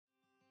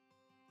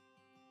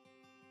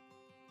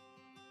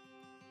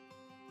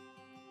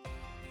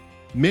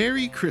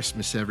Merry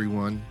Christmas,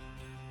 everyone.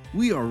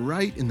 We are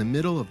right in the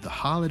middle of the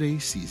holiday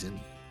season.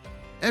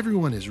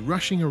 Everyone is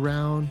rushing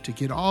around to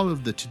get all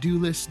of the to-do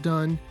lists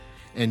done,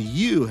 and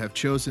you have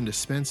chosen to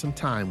spend some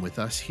time with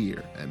us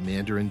here at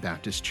Mandarin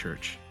Baptist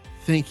Church.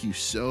 Thank you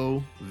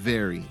so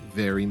very,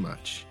 very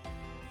much.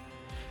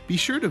 Be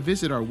sure to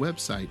visit our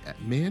website at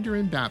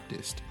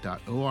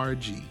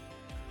mandarinbaptist.org.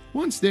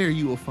 Once there,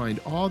 you will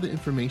find all the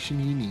information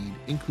you need,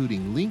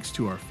 including links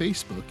to our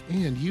Facebook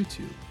and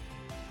YouTube.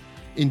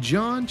 In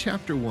John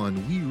chapter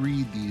 1, we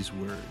read these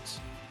words.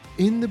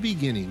 In the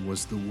beginning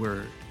was the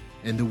Word,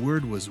 and the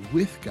Word was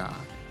with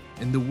God,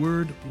 and the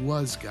Word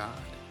was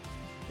God.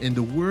 And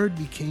the Word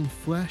became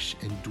flesh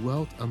and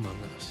dwelt among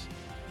us,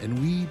 and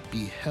we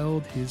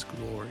beheld his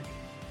glory.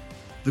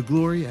 The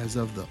glory as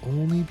of the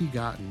only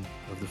begotten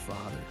of the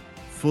Father,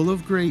 full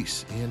of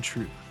grace and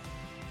truth.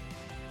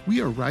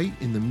 We are right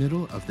in the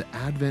middle of the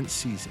Advent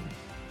season.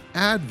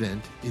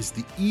 Advent is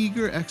the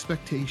eager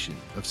expectation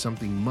of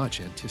something much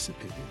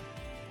anticipated.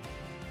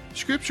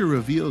 Scripture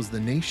reveals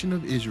the nation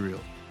of Israel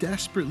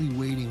desperately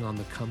waiting on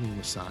the coming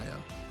Messiah.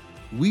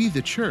 We,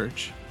 the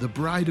church, the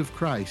bride of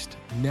Christ,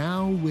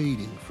 now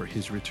waiting for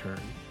his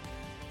return.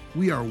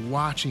 We are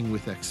watching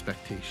with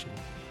expectation.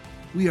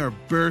 We are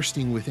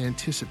bursting with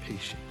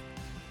anticipation.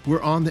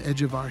 We're on the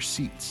edge of our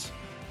seats,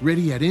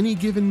 ready at any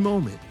given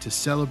moment to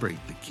celebrate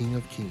the King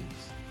of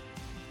Kings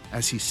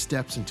as he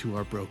steps into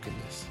our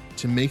brokenness,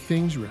 to make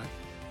things right,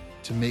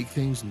 to make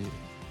things new,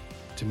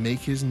 to make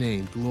his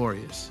name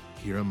glorious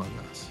here among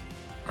us.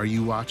 Are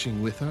you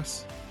watching with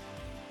us?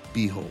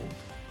 Behold.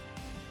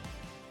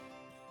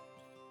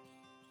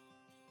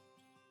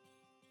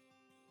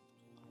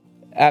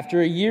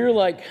 After a year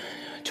like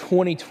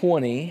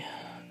 2020,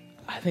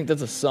 I think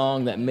that's a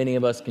song that many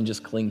of us can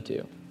just cling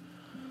to.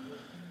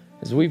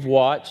 As we've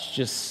watched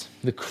just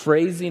the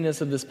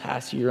craziness of this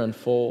past year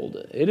unfold,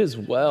 it as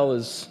well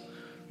as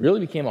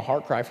really became a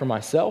heart cry for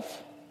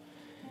myself.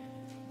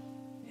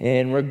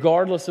 And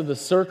regardless of the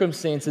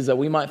circumstances that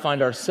we might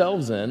find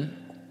ourselves in,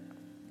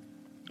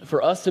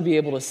 for us to be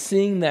able to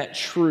sing that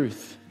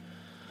truth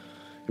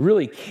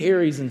really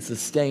carries and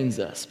sustains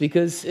us,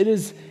 because it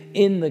is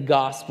in the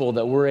gospel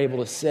that we're able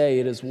to say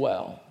it as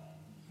well.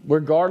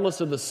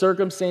 Regardless of the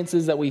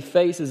circumstances that we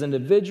face as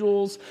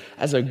individuals,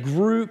 as a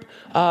group,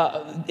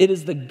 it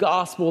is the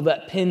gospel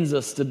that pins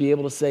us to be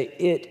able to say,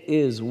 it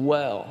is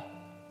well.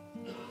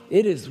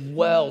 It is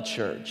well,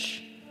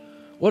 church.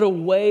 What a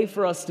way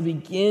for us to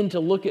begin to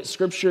look at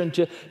Scripture and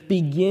to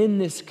begin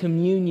this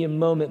communion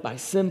moment by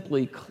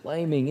simply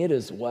claiming it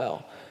is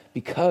well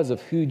because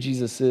of who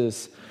Jesus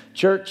is.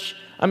 Church,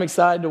 I'm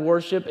excited to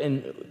worship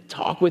and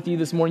talk with you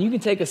this morning. You can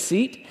take a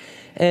seat.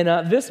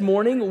 And this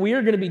morning, we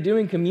are going to be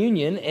doing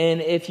communion. And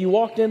if you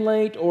walked in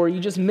late or you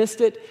just missed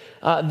it,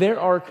 there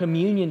are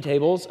communion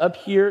tables up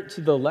here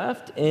to the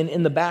left and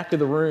in the back of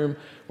the room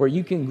where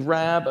you can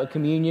grab a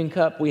communion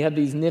cup. We have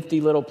these nifty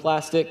little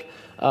plastic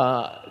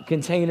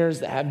containers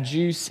that have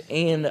juice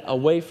and a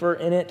wafer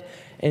in it.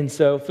 And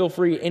so feel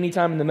free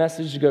anytime in the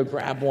message to go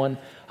grab one.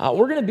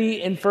 We're going to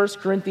be in 1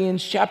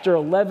 Corinthians chapter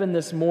 11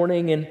 this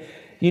morning. And,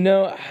 you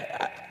know,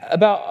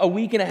 about a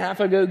week and a half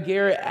ago,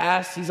 Garrett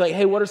asked, he's like,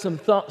 hey, what are some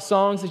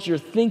songs that you're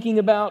thinking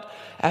about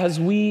as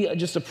we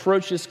just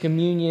approach this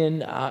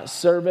communion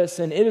service?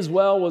 And It As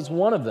Well was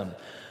one of them.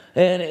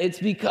 And it's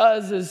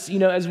because,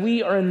 as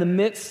we are in the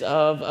midst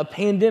of a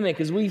pandemic,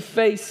 as we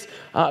face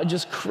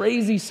just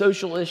crazy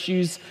social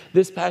issues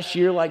this past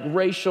year, like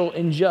racial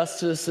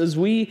injustice, as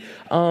we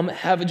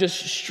have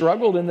just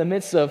struggled in the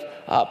midst of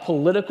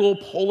political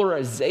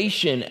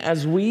polarization,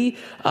 as we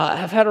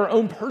have had our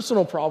own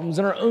personal problems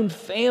in our own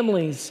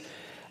families,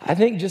 I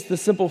think just the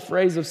simple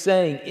phrase of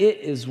saying, it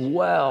is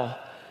well,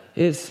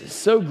 is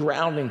so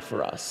grounding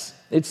for us.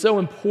 It's so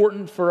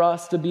important for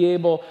us to be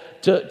able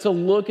to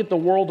look at the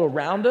world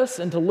around us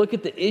and to look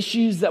at the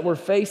issues that we're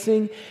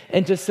facing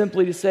and to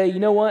simply to say,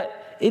 you know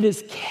what? It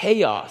is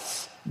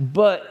chaos,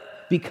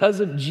 but because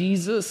of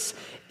Jesus,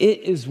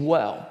 it is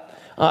well.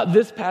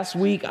 This past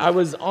week, I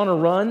was on a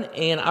run,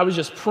 and I was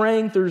just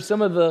praying through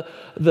some of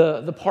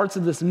the parts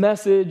of this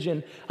message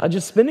and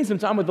just spending some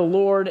time with the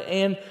Lord,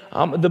 and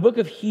the book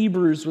of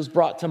Hebrews was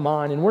brought to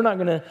mind. And we're not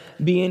going to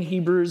be in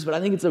Hebrews, but I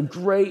think it's a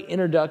great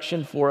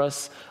introduction for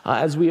us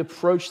as we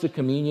approach the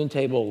communion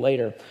table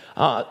later.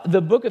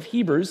 The book of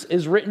Hebrews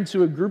is written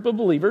to a group of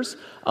believers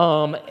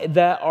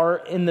that are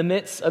in the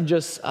midst of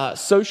just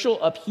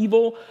social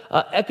upheaval,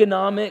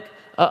 economic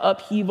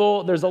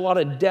upheaval. There's a lot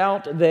of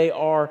doubt. They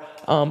are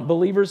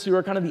believers who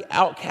are kind of the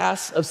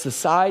outcasts of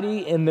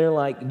society, and they're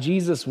like,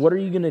 Jesus, what are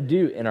you going to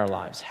do in our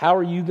lives? How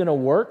are you going to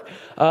work?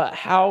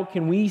 How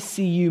can we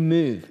see you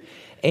move?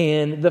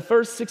 And the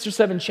first 6 or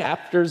 7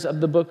 chapters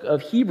of the book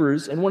of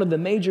Hebrews, and one of the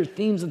major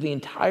themes of the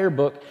entire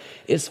book,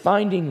 is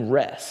finding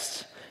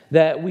rest.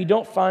 that we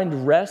don't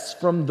find rest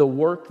from the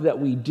work that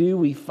we do.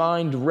 We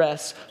find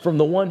rest from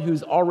the one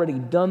who's already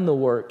done the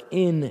work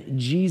in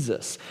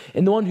Jesus.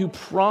 And the one who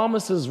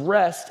promises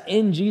rest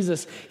in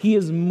Jesus, he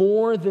is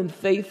more than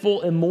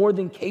faithful and more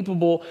than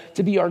capable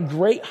to be our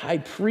great high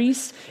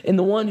priest, and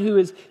the one who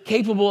is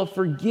capable of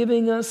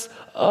forgiving us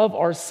of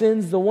our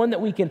sins, the one that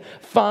we can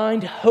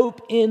find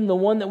hope in, the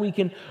one that we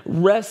can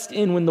rest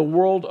in when the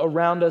world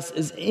around us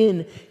is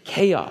in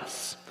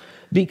chaos.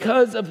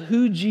 Because of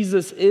who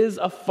Jesus is,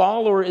 a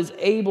follower is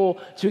able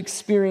to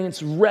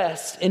experience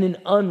rest in an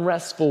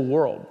unrestful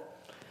world.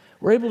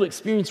 We're able to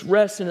experience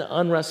rest in an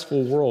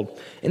unrestful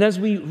world. And as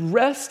we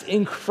rest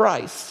in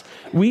Christ,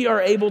 we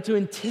are able to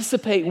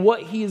anticipate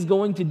what he is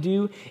going to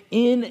do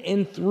in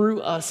and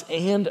through us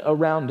and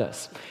around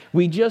us.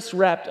 We just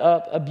wrapped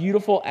up a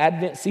beautiful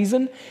Advent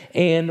season,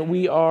 and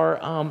we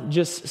are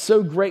just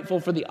so grateful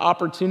for the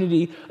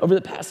opportunity over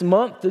the past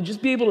month to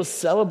just be able to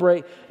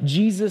celebrate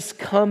Jesus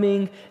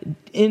coming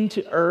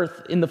into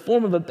earth in the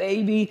form of a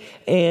baby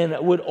and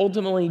would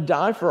ultimately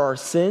die for our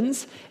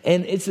sins.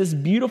 And it's this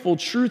beautiful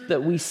truth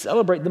that we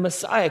celebrate, the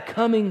Messiah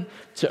coming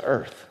to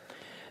earth.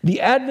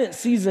 The Advent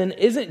season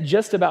isn't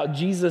just about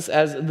Jesus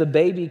as the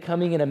baby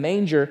coming in a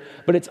manger,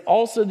 but it's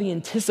also the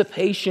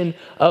anticipation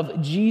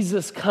of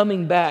Jesus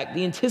coming back,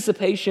 the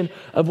anticipation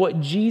of what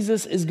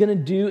Jesus is going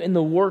to do in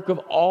the work of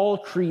all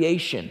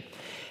creation.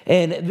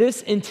 And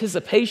this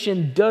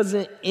anticipation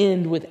doesn't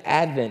end with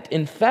Advent.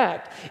 In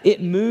fact,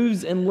 it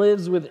moves and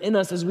lives within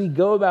us as we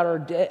go about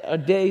our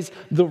days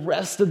the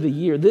rest of the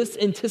year. This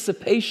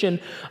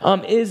anticipation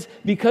is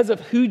because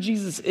of who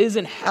Jesus is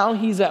and how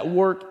he's at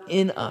work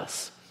in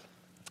us.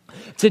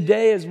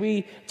 Today, as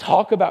we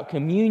talk about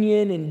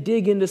communion and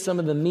dig into some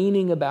of the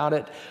meaning about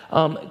it,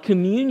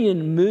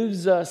 communion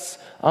moves us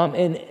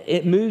and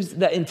it moves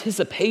that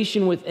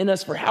anticipation within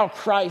us for how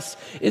Christ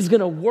is going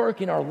to work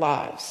in our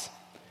lives.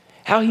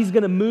 How he's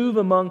going to move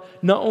among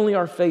not only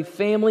our faith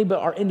family, but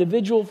our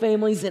individual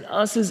families and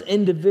us as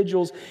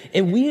individuals.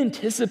 And we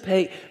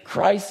anticipate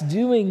Christ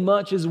doing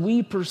much as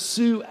we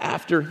pursue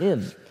after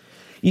him.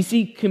 You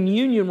see,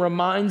 communion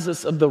reminds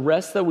us of the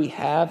rest that we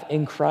have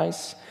in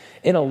Christ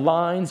and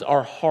aligns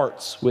our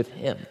hearts with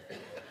him.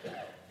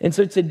 And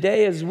so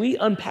today, as we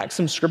unpack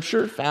some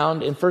scripture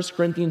found in 1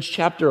 Corinthians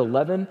chapter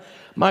 11,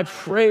 my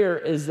prayer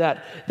is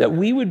that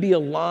we would be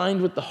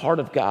aligned with the heart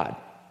of God,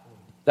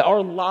 that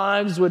our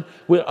lives would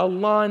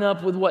align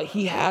up with what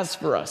he has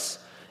for us,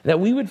 that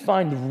we would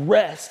find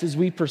rest as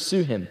we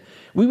pursue him.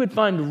 We would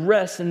find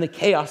rest in the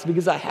chaos,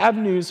 because I have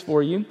news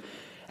for you.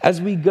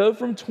 As we go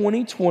from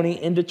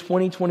 2020 into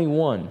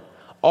 2021,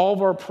 all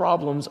of our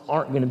problems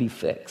aren't going to be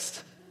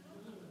fixed.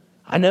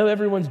 I know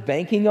everyone's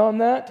banking on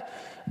that,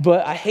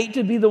 but I hate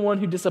to be the one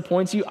who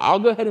disappoints you. I'll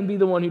go ahead and be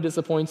the one who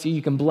disappoints you.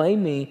 You can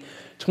blame me.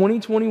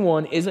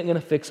 2021 isn't going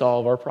to fix all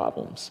of our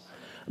problems.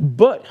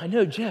 But, I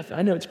know, Jeff,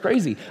 I know it's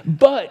crazy.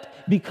 But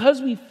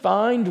because we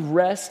find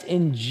rest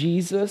in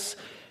Jesus,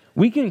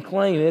 we can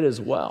claim it as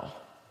well.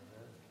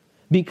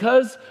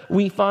 Because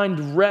we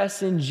find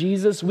rest in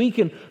Jesus, we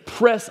can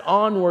press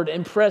onward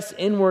and press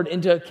inward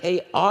into a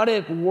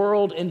chaotic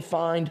world and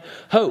find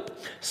hope.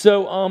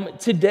 So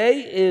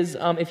today is,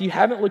 if you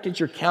haven't looked at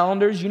your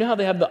calendars, you know how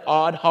they have the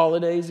odd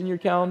holidays in your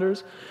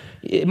calendars?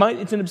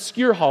 It's an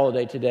obscure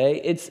holiday today.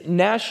 It's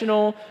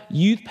National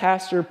Youth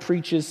Pastor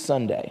Preaches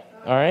Sunday,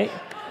 all right?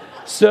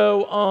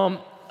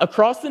 So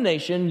across the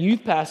nation,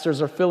 youth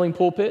pastors are filling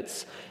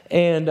pulpits.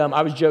 And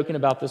I was joking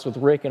about this with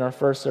Rick in our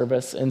first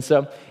service. And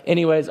so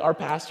anyways, our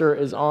pastor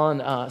is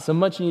on some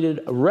much needed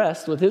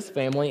rest with his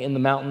family in the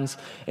mountains.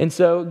 And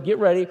so get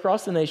ready,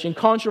 across the nation,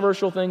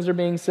 controversial things are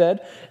being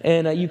said.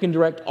 And you can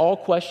direct all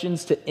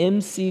questions to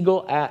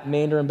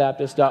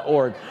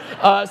msiegel@mandarinbaptist.org.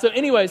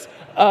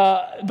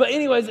 But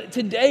anyways,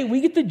 today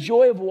we get the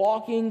joy of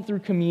walking through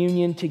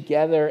communion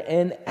together.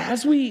 And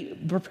as we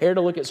prepare to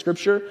look at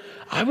scripture,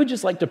 I would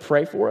just like to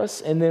pray for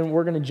us. And then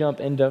we're going to jump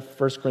into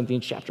 1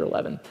 Corinthians chapter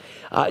 11.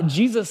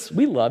 Jesus,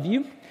 we love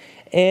you,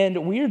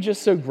 and we are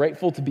just so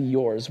grateful to be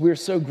yours. We're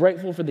so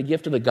grateful for the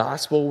gift of the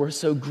gospel. We're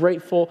so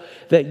grateful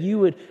that you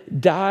would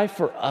die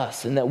for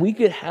us and that we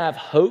could have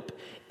hope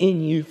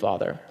in you,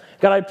 Father.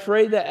 God, I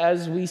pray that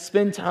as we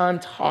spend time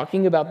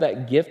talking about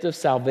that gift of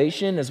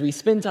salvation, as we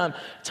spend time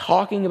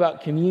talking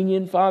about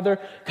communion, Father,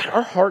 God,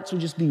 our hearts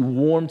would just be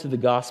warm to the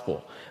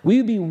gospel. We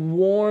would be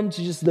warm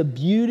to just the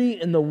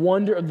beauty and the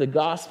wonder of the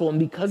gospel. And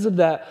because of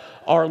that,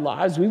 our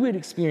lives, we would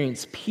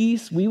experience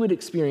peace, we would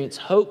experience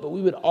hope, but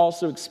we would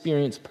also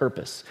experience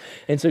purpose.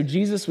 And so,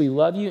 Jesus, we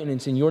love you, and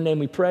it's in your name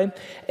we pray.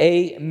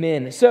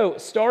 Amen. So,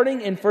 starting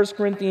in 1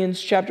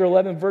 Corinthians chapter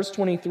 11, verse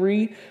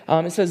 23,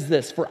 it says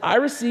this: "For I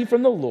received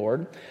from the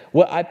Lord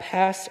what I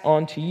passed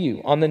on to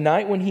you. On the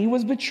night when he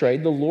was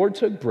betrayed, the Lord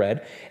took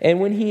bread, and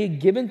when he had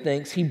given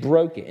thanks, he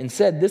broke it and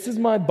said, 'This is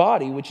my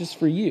body, which is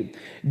for you.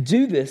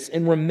 Do this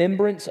in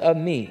remembrance of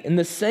me.' In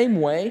the same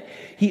way,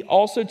 he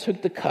also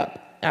took the cup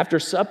After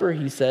supper,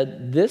 he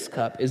said, "This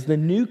cup is the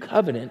new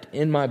covenant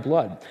in my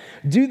blood.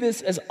 Do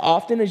this as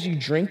often as you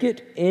drink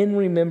it in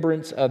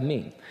remembrance of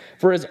me.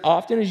 For as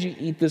often as you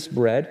eat this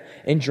bread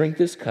and drink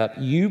this cup,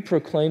 you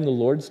proclaim the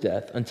Lord's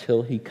death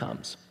until he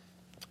comes."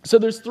 So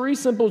there's three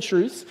simple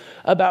truths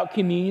about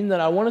communion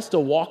that I want us to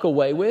walk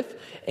away with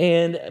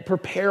and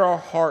prepare our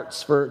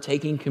hearts for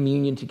taking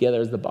communion together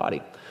as the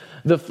body.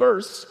 The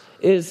first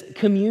is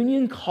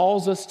communion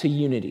calls us to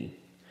unity.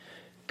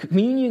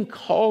 Communion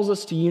calls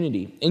us to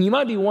unity. And you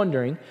might be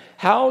wondering,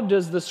 how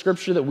does the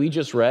scripture that we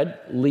just read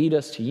lead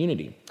us to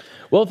unity?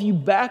 Well, if you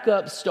back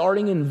up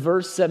starting in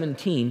verse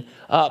 17,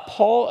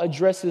 Paul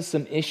addresses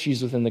some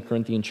issues within the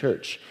Corinthian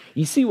church.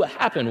 You see, what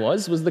happened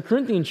was the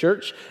Corinthian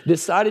church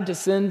decided to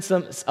send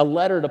a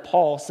letter to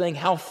Paul saying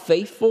how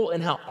faithful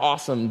and how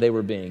awesome they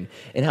were being,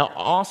 and how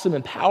awesome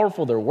and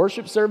powerful their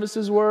worship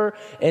services were,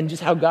 and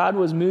just how God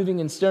was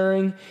moving and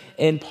stirring.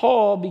 And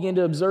Paul began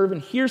to observe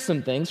and hear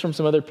some things from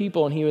some other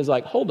people, and he was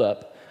like, hold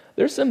up.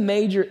 There's some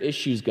major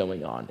issues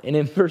going on. And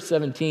in verse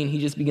 17, he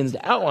just begins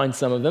to outline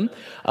some of them.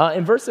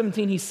 In verse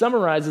 17, he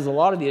summarizes a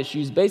lot of the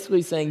issues,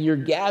 basically saying your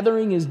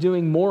gathering is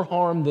doing more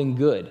harm than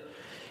good.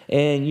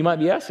 And you might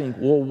be asking,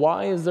 well,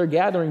 why is their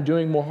gathering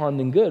doing more harm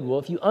than good? Well,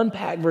 if you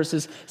unpack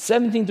verses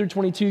 17 through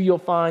 22, you'll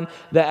find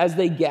that as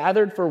they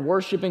gathered for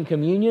worship and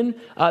communion,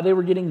 they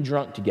were getting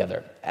drunk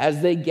together.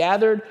 As they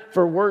gathered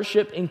for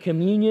worship and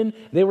communion,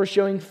 they were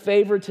showing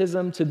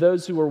favoritism to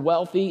those who were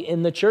wealthy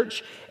in the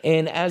church.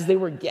 And as they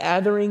were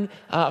gathering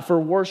for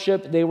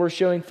worship, they were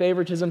showing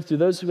favoritism to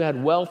those who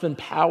had wealth and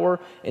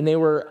power, and they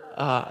were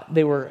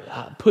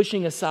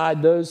pushing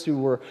aside those who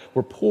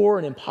were poor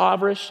and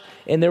impoverished.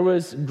 And there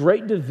was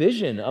great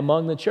division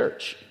among the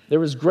church. There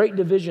was great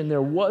division. There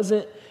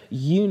wasn't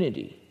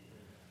unity.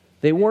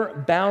 They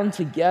weren't bound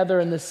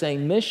together in the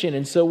same mission.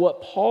 And so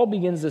what Paul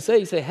begins to say,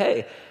 he say,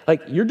 hey,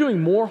 like you're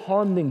doing more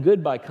harm than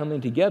good by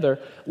coming together.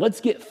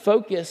 Let's get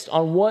focused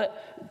on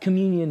what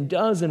communion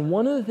does. And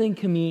one of the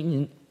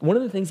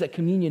things that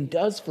communion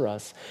does for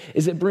us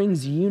is it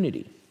brings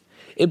unity.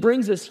 It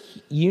brings us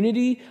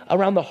unity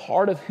around the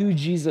heart of who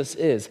Jesus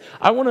is.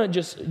 I want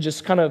to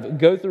just kind of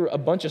go through a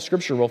bunch of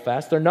scripture real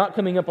fast. They're not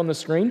coming up on the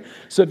screen.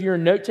 So if you're a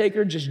note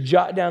taker, just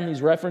jot down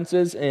these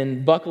references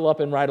and buckle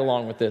up and ride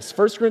along with this.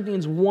 1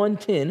 Corinthians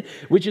 1:10,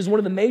 which is one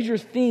of the major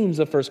themes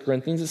of 1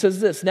 Corinthians. It says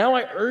this, "Now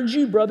I urge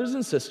you, brothers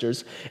and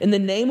sisters, in the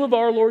name of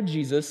our Lord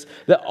Jesus,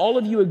 that all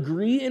of you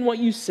agree in what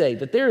you say,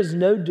 that there is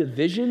no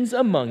divisions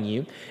among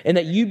you, and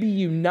that you be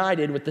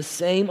united with the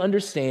same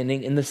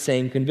understanding and the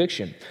same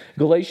conviction."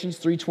 Galatians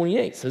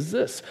 3:28 says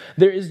this,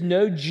 "There is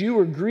no Jew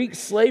or Greek,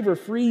 slave or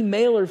free,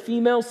 male or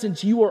female,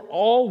 since you are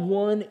all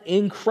one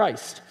in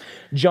Christ."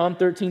 John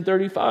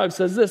 13:35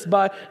 says this,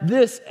 "By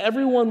this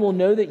everyone will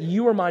know that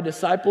you are my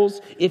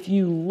disciples if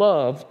you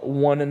love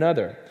one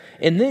another."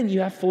 And then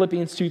you have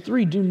Philippians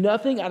 2:3, "Do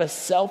nothing out of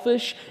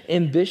selfish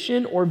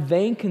ambition or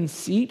vain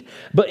conceit,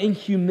 but in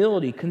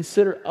humility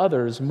consider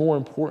others more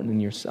important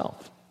than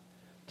yourself."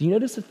 Do you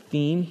notice a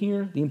theme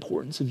here? The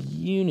importance of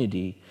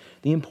unity,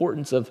 the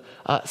importance of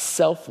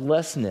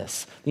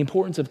selflessness, the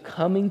importance of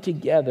coming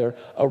together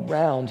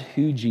around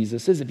who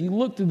Jesus is. If you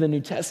look through the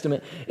New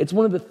Testament, it's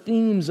one of the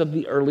themes of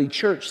the early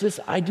church, this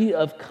idea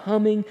of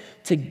coming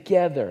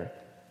together,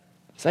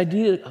 this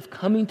idea of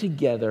coming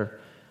together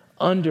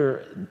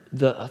under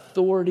the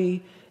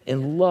authority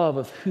and love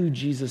of who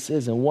Jesus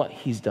is and what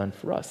he's done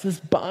for us. This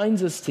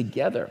binds us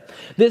together.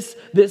 This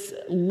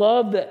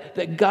love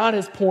that God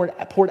has poured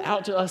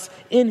out to us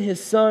in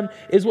his Son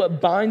is what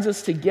binds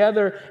us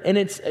together. And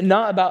it's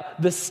not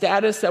about the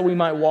status that we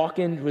might walk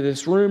into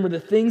this room or the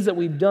things that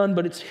we've done,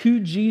 but it's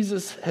who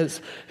Jesus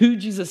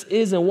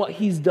is and what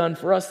he's done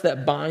for us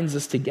that binds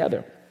us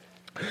together.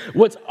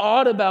 What's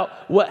odd about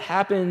what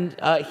happened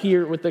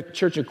here with the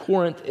church of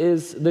Corinth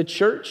is the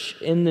church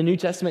in the New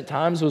Testament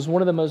times was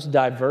one of the most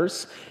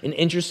diverse and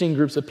interesting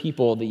groups of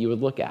people that you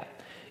would look at.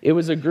 It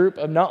was a group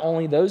of not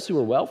only those who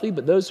were wealthy,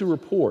 but those who were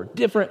poor,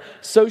 different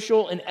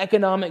social and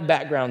economic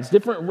backgrounds,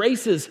 different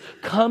races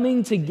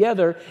coming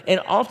together, and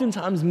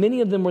oftentimes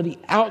many of them were the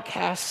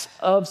outcasts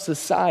of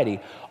society,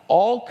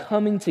 all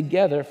coming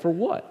together for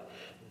what?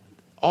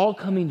 All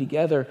coming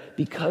together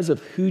because of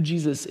who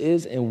Jesus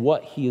is and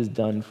what he has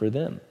done for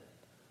them.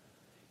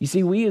 You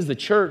see, we as the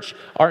church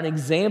are an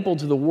example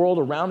to the world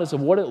around us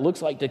of what it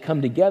looks like to come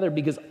together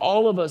because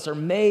all of us are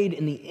made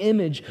in the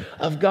image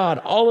of God.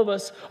 All of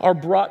us are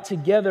brought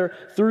together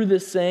through the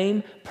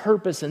same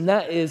purpose, and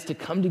that is to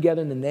come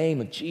together in the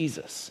name of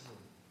Jesus.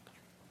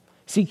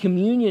 See,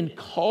 communion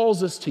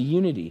calls us to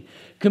unity.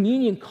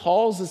 Communion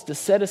calls us to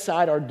set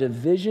aside our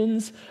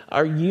divisions.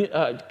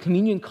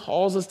 Communion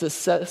calls us to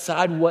set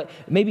aside what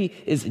maybe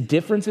is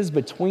differences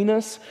between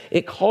us.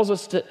 It calls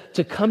us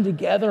to come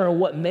together on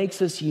what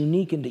makes us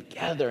unique and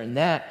together, and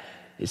that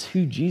is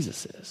who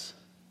Jesus is.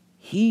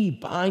 He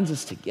binds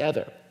us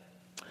together.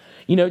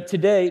 You know,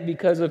 today,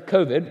 because of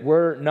COVID,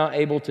 we're not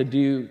able to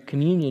do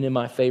communion in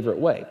my favorite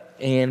way.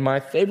 And my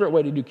favorite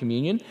way to do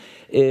communion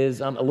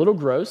is a little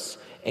gross,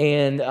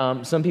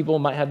 and some people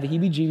might have the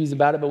heebie-jeebies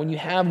about it, but when you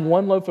have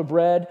one loaf of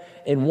bread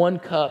and one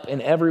cup,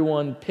 and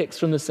everyone picks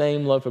from the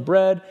same loaf of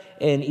bread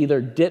and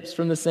either dips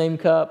from the same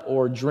cup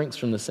or drinks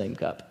from the same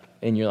cup,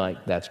 and you're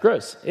like, that's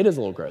gross. It is a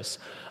little gross.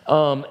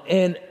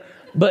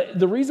 But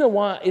the reason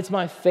why it's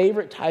my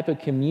favorite type of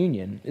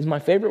communion, is my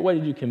favorite way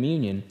to do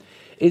communion,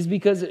 is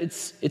because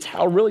it's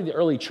how really the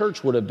early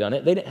church would have done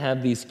it. They didn't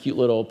have these cute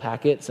little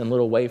packets and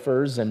little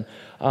wafers and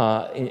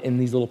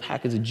these little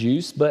packets of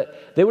juice,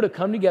 but they would have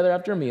come together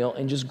after a meal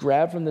and just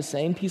grabbed from the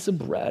same piece of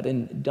bread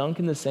and dunk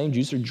in the same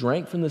juice or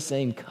drank from the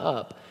same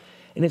cup.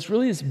 And it's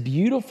really this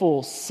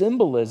beautiful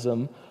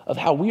symbolism of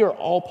how we are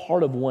all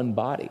part of one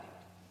body.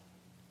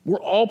 We're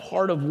all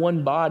part of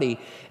one body,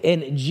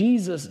 and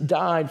Jesus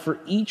died for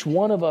each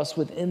one of us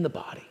within the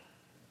body.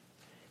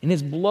 And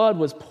his blood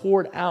was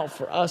poured out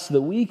for us so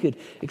that we could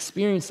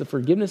experience the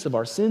forgiveness of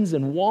our sins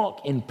and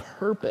walk in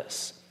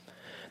purpose.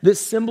 This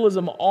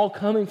symbolism all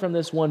coming from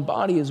this one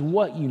body is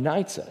what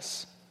unites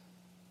us.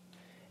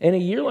 In a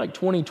year like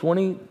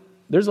 2020,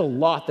 there's a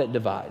lot that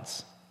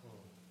divides.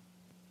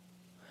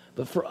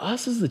 But for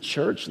us as the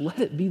church, let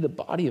it be the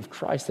body of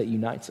Christ that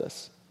unites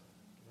us.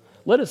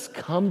 Let us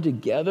come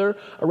together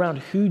around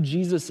who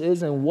Jesus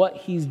is and what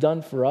he's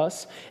done for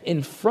us.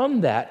 And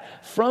from that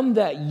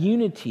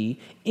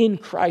unity in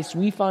Christ,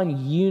 we find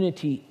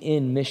unity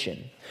in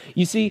mission.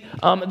 You see,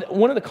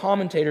 one of the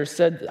commentators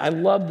said, I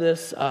love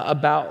this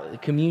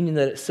about communion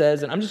that it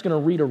says, and I'm just going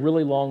to read a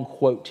really long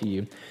quote to you.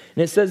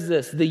 And it says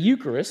this: the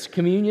Eucharist,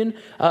 communion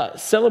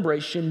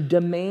celebration,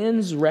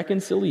 demands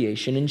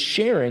reconciliation and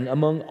sharing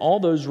among all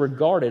those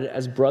regarded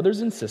as brothers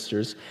and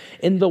sisters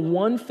in the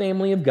one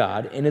family of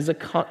God, and is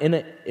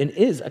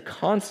a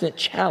constant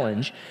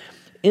challenge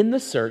in the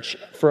search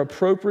for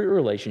appropriate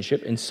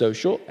relationship in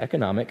social,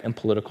 economic, and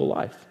political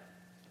life.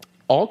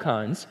 All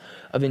kinds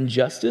of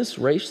injustice,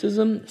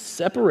 racism,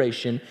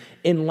 separation,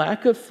 and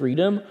lack of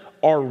freedom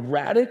are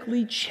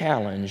radically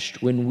challenged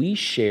when we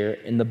share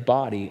in the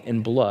body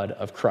and blood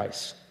of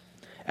Christ.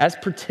 As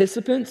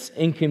participants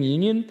in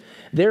communion,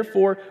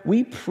 therefore,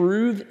 we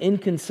prove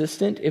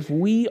inconsistent if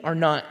we are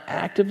not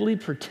actively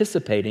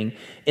participating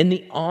in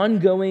the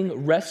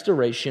ongoing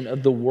restoration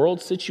of the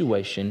world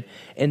situation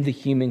and the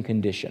human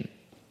condition.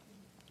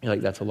 You're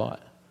like, that's a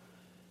lot.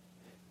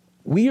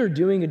 We are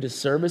doing a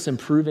disservice and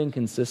proving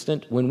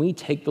consistent when we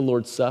take the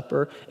Lord's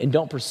Supper and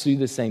don't pursue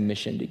the same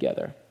mission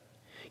together.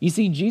 You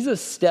see,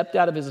 Jesus stepped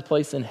out of his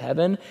place in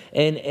heaven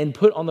and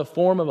put on the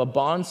form of a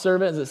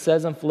bondservant, as it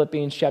says in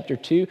Philippians chapter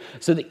 2,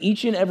 so that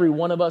each and every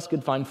one of us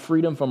could find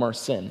freedom from our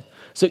sin.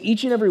 So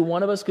each and every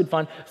one of us could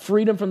find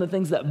freedom from the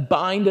things that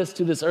bind us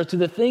to this earth, to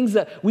the things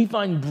that we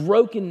find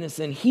brokenness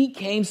in. He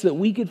came so that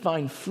we could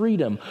find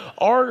freedom.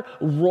 Our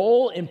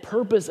role and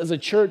purpose as a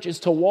church is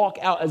to walk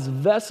out as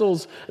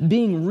vessels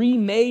being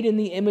remade in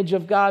the image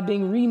of God,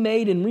 being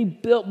remade and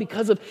rebuilt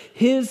because of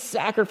his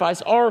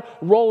sacrifice. Our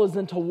role is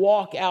then to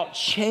walk out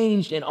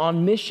changed and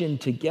on mission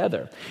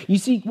together. You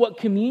see, what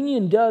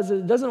communion does,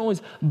 it doesn't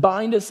always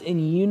bind us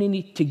in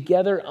unity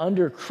together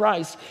under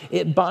Christ.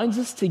 It binds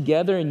us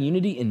together in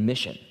unity in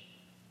mission.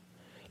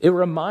 It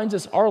reminds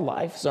us our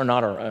lives are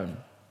not our own.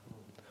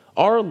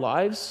 Our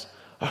lives,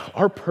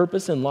 our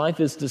purpose in life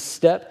is to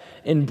step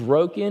in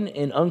broken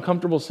and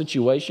uncomfortable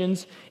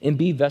situations and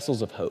be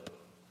vessels of hope.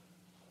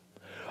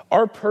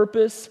 Our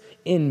purpose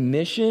in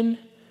mission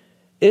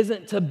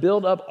isn't to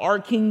build up our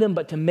kingdom,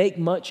 but to make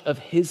much of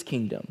his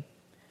kingdom,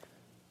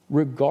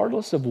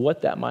 regardless of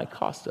what that might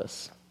cost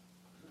us.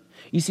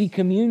 You see,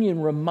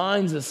 communion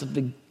reminds us of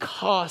the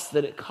cost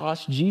that it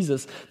cost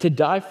Jesus to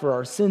die for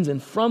our sins.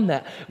 And from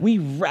that, we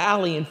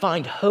rally and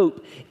find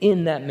hope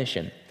in that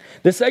mission.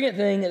 The second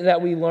thing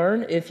that we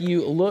learn, if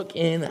you look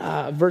in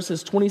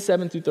verses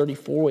 27 through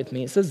 34 with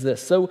me, it says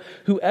this: so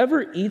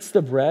whoever eats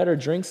the bread or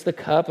drinks the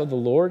cup of the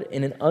Lord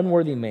in an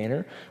unworthy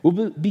manner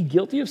will be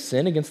guilty of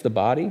sin against the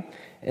body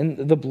and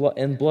the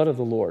blood of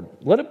the Lord.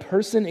 Let a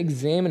person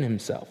examine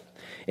himself.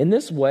 In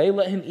this way,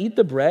 let him eat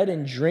the bread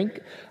and drink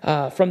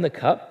from the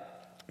cup.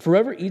 For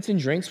whoever eats and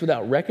drinks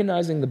without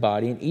recognizing the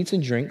body and eats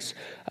and drinks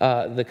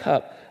the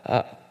cup,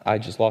 I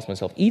just lost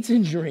myself. Eats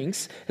and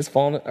drinks has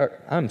fallen,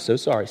 I'm so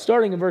sorry.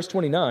 Starting in verse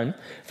 29,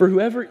 for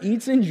whoever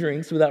eats and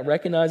drinks without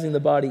recognizing the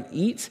body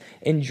eats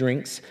and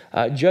drinks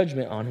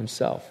judgment on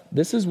himself.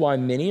 This is why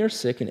many are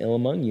sick and ill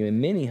among you, and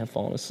many have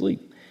fallen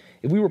asleep.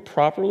 If we were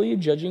properly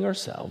judging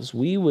ourselves,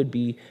 we would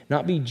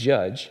not be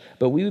judged,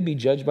 but we would be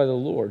judged by the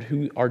Lord,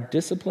 who are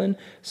disciplined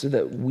so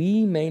that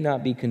we may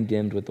not be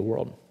condemned with the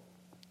world.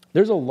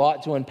 There's a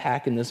lot to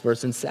unpack in this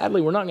verse, and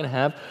sadly, we're not going to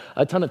have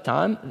a ton of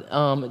time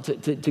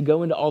to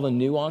go into all the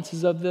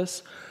nuances of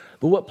this.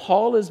 But what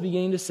Paul is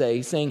beginning to say,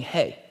 he's saying,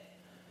 hey,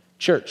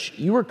 church,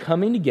 you were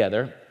coming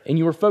together, and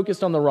you were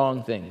focused on the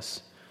wrong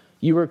things.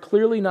 You were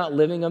clearly not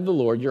living of the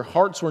Lord. Your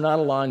hearts were not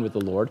aligned with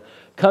the Lord.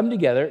 Come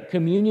together.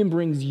 Communion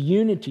brings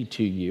unity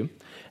to you.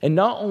 And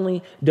not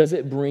only does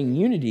it bring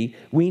unity,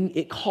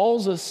 it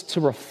calls us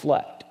to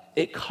reflect.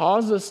 It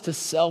calls us to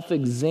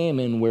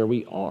self-examine where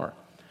we are.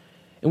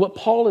 And what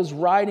Paul is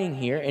writing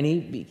here, and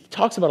he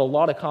talks about a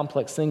lot of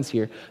complex things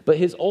here, but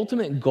his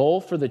ultimate goal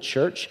for the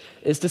church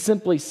is to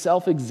simply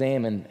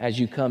self-examine as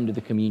you come to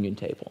the communion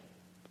table.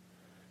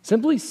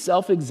 Simply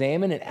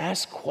self-examine and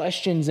ask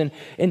questions and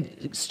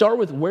start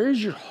with,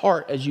 where's your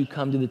heart as you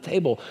come to the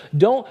table?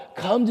 Don't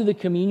come to the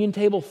communion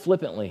table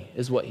flippantly,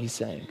 is what he's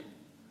saying.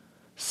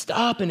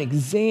 Stop and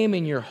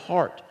examine your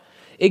heart.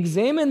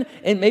 Examine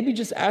and maybe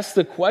just ask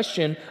the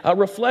question,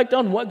 reflect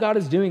on what God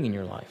is doing in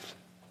your life.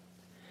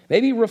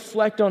 Maybe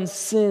reflect on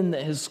sin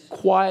that has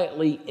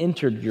quietly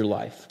entered your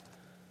life.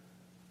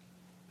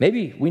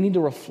 Maybe we need to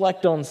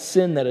reflect on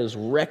sin that is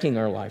wrecking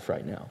our life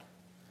right now.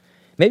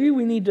 Maybe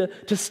we need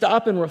to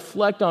stop and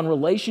reflect on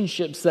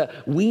relationships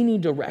that we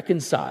need to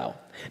reconcile.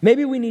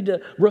 Maybe we need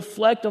to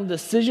reflect on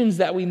decisions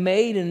that we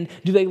made and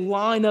do they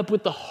line up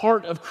with the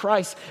heart of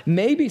Christ?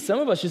 Maybe some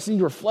of us just need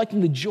to reflect on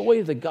the joy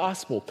of the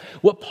gospel.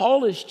 What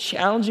Paul is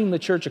challenging the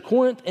church of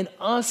Corinth and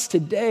us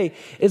today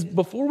is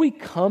before we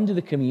come to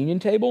the communion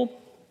table,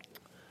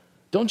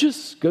 don't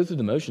just go through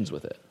the motions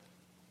with it.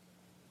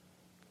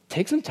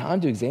 Take some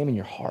time to examine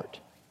your heart.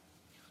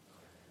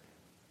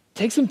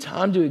 Take some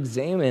time to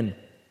examine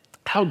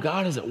how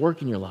God is at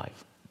work in your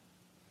life.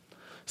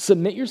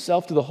 Submit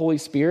yourself to the Holy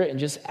Spirit and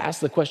just ask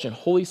the question,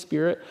 Holy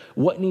Spirit,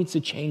 what needs to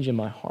change in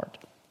my heart?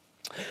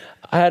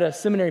 I had a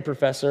seminary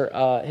professor,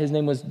 his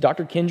name was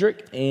Dr.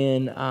 Kendrick,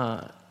 and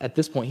at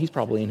this point, he's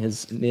probably in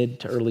his mid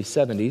to early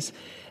 70s.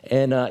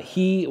 And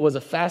he was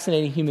a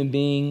fascinating human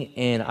being,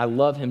 and I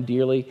love him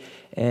dearly.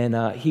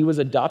 And he was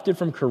adopted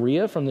from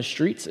Korea, from the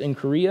streets in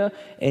Korea,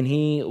 and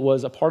he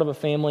was a part of a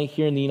family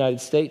here in the United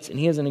States, and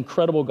he has an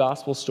incredible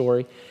gospel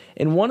story.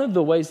 And one of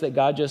the ways that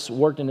God just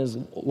worked in his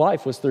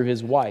life was through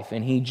his wife,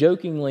 and he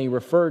jokingly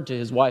referred to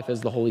his wife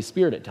as the Holy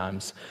Spirit at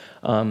times,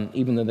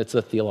 even though that's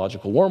a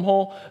theological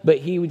wormhole, but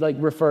he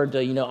would refer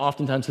to,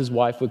 oftentimes his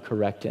wife would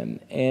correct him.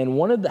 And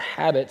one of the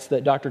habits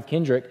that Dr.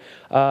 Kendrick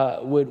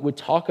would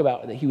talk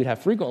about that he would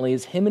have frequently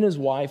is him and his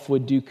wife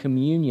would do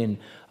communion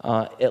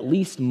at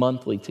least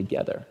monthly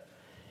together.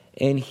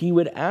 And he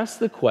would ask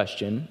the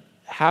question,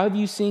 how have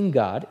you seen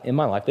God in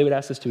my life? They would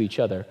ask this to each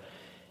other.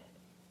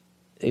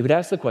 They would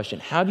ask the question,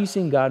 how have you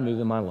seen God move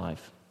in my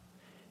life?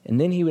 And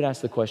then he would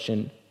ask the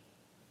question,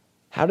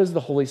 how does the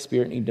Holy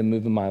Spirit need to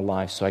move in my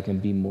life so I can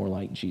be more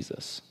like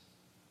Jesus?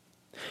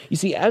 You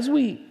see, as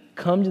we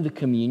come to the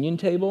communion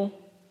table,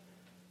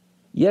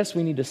 yes,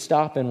 we need to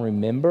stop and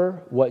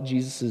remember what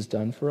Jesus has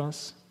done for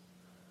us.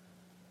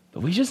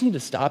 But we just need to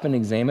stop and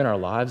examine our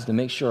lives to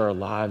make sure our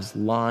lives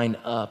line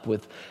up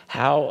with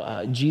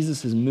how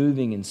Jesus is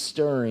moving and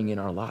stirring in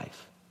our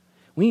life.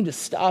 We need to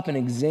stop and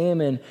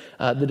examine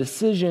the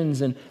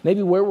decisions and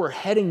maybe where we're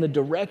heading, the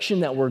direction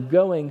that we're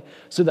going,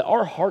 so that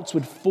our hearts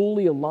would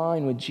fully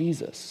align with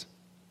Jesus.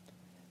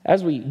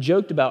 As we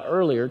joked about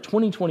earlier,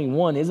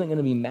 2021 isn't going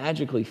to be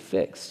magically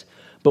fixed.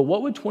 But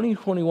what would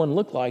 2021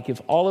 look like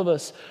if all of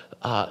us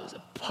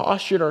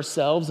postured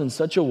ourselves in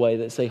such a way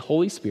that say,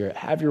 Holy Spirit,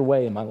 have your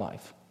way in my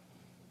life.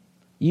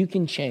 You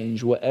can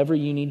change whatever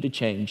you need to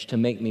change to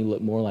make me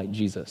look more like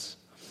Jesus.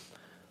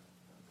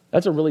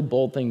 That's a really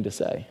bold thing to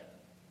say.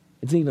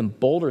 It's an even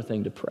bolder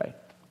thing to pray.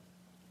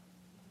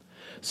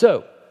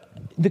 So,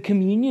 the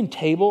communion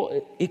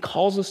table, it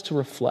calls us to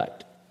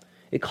reflect.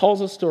 It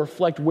calls us to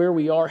reflect where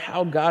we are,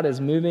 how God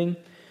is moving.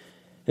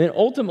 And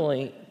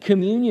ultimately,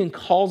 communion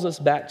calls us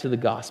back to the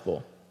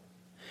gospel.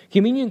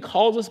 Communion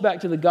calls us back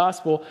to the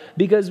gospel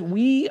because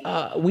we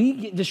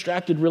get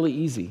distracted really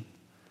easy.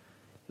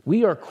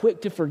 We are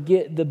quick to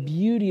forget the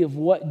beauty of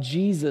what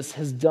Jesus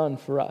has done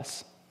for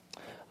us.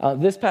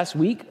 This past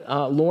week,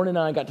 Lauren and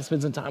I got to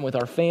spend some time with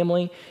our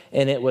family,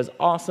 and it was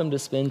awesome to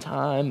spend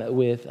time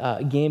with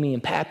Gammy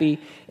and Pappy,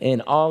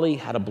 and Ollie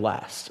had a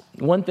blast.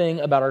 One thing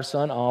about our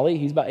son, Ollie,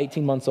 he's about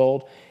 18 months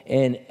old,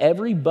 and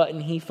every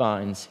button he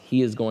finds,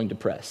 he is going to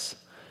press.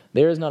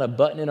 There is not a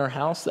button in our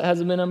house that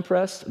hasn't been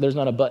unpressed. There's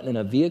not a button in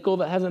a vehicle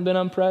that hasn't been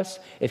unpressed.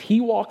 If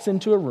he walks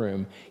into a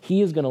room,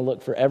 he is going to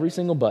look for every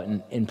single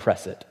button and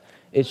press it.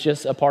 It's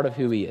just a part of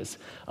who he is.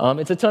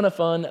 It's a ton of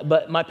fun,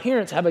 but my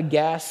parents have a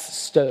gas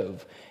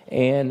stove.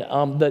 And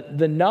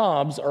the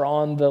knobs are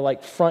on the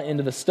front end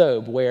of the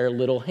stove where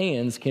little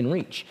hands can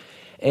reach.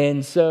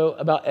 And so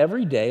about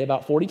every day,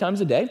 about 40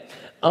 times a day,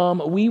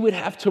 we would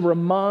have to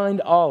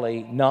remind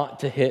Ollie not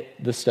to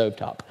hit the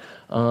stovetop.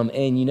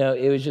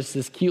 It was just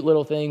this cute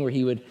little thing where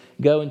he would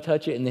go and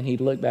touch it, and then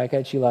he'd look back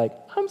at you like,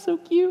 I'm so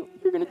cute,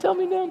 you're going to tell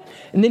me no?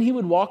 And then he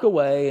would walk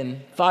away,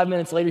 and 5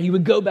 minutes later, he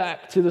would go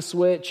back to the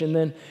switch, and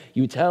then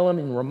you would tell him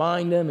and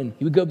remind him, and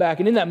he would go back.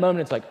 And in that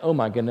moment, it's like, oh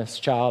my goodness,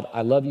 child,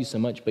 I love you so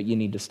much, but you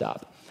need to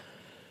stop.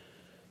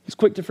 He's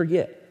quick to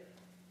forget.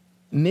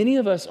 Many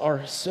of us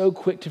are so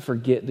quick to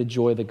forget the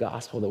joy of the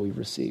gospel that we've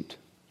received.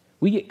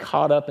 We get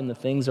caught up in the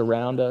things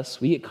around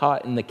us. We get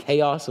caught in the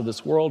chaos of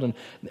this world,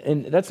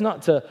 and that's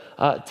not to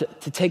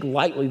take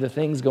lightly the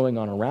things going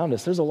on around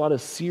us. There's a lot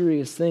of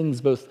serious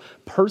things, both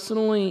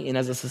personally and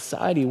as a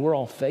society, we're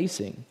all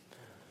facing.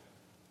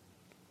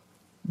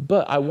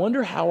 But I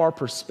wonder how our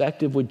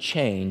perspective would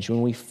change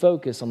when we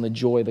focus on the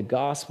joy of the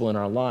gospel in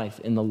our life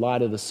in the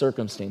light of the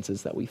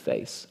circumstances that we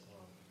face.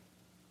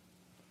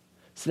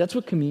 So that's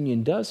what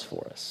communion does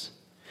for us.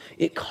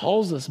 It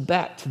calls us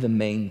back to the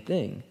main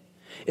thing.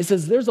 It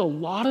says there's a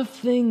lot of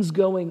things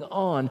going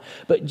on,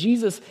 but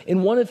Jesus,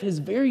 in one of his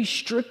very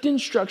strict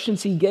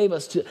instructions he gave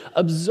us to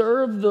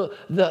observe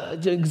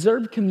to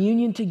observe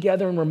communion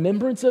together in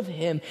remembrance of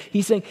him,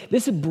 he's saying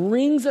this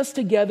brings us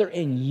together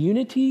in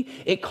unity.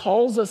 It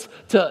calls us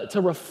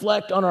to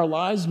reflect on our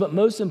lives, but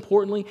most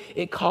importantly,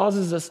 it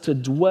causes us to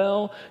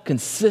dwell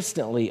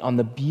consistently on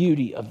the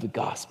beauty of the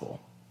gospel.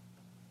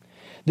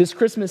 This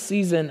Christmas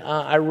season,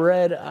 I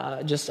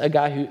read just a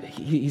guy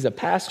he's a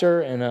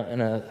pastor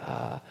and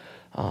a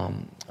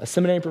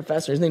seminary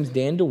professor. His name's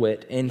Dan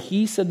DeWitt, and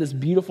he said this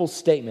beautiful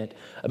statement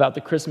about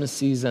the Christmas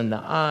season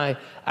that I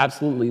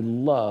absolutely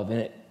love, and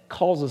it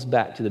calls us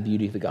back to the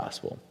beauty of the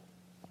gospel.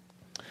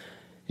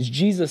 As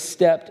Jesus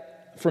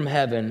stepped from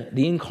heaven,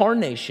 the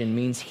incarnation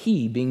means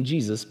he, being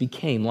Jesus,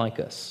 became like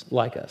us.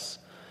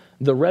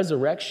 The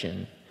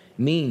resurrection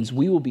means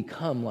we will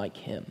become like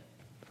him.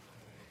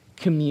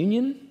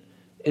 Communion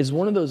is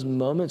one of those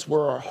moments where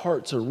our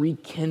hearts are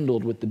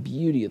rekindled with the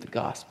beauty of the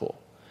gospel,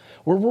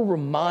 where we're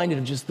reminded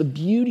of just the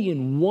beauty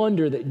and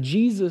wonder that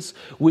Jesus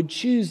would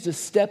choose to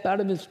step out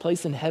of his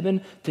place in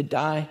heaven to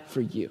die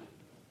for you,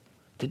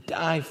 to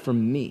die for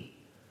me,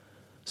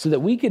 so that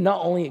we could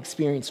not only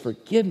experience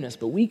forgiveness,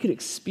 but we could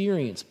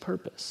experience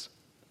purpose.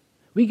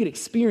 We could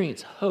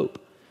experience hope.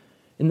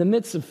 In the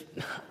midst of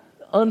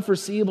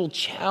unforeseeable,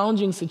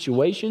 challenging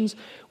situations,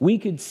 we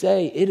could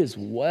say it is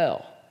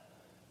well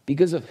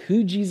because of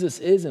who Jesus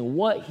is and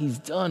what he's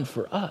done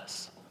for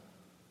us.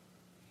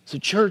 So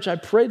church, I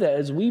pray that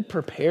as we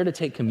prepare to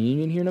take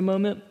communion here in a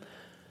moment,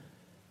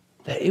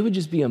 that it would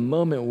just be a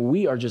moment where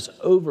we are just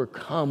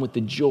overcome with the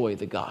joy of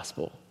the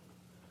gospel,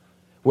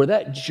 where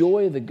that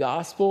joy of the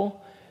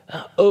gospel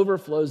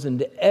overflows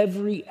into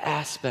every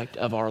aspect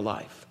of our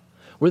life,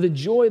 where the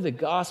joy of the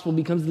gospel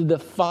becomes the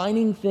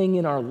defining thing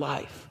in our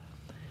life.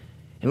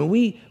 And when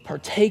we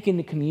partake in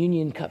the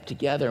communion cup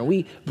together and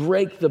we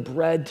break the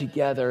bread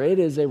together, it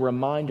is a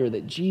reminder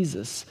that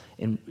Jesus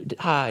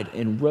died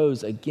and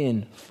rose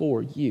again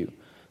for you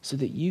so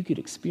that you could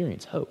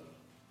experience hope.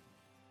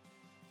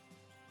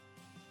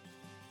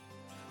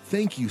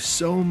 Thank you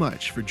so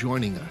much for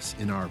joining us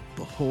in our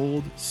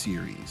Behold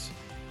series.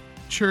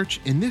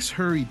 Church, in this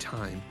hurried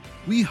time,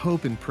 we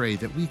hope and pray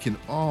that we can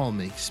all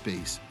make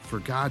space for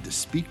God to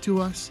speak to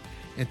us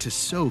and to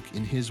soak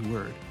in his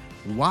word,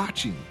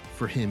 watching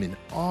for him in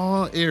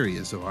all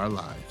areas of our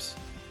lives.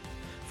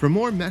 For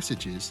more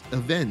messages,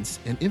 events,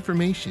 and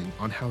information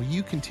on how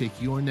you can take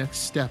your next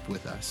step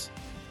with us,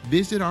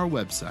 visit our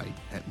website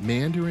at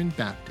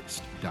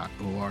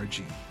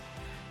mandarinbaptist.org.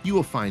 You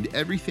will find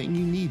everything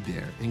you need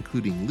there,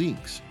 including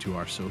links to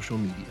our social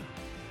media.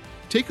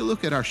 Take a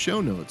look at our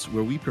show notes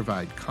where we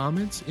provide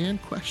comments and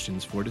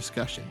questions for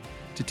discussion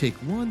to take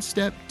one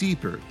step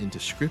deeper into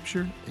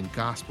Scripture and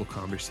gospel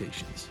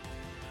conversations.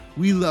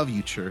 We love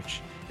you,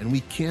 church, and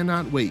we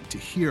cannot wait to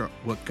hear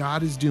what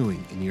God is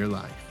doing in your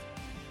life.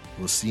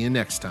 We'll see you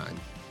next time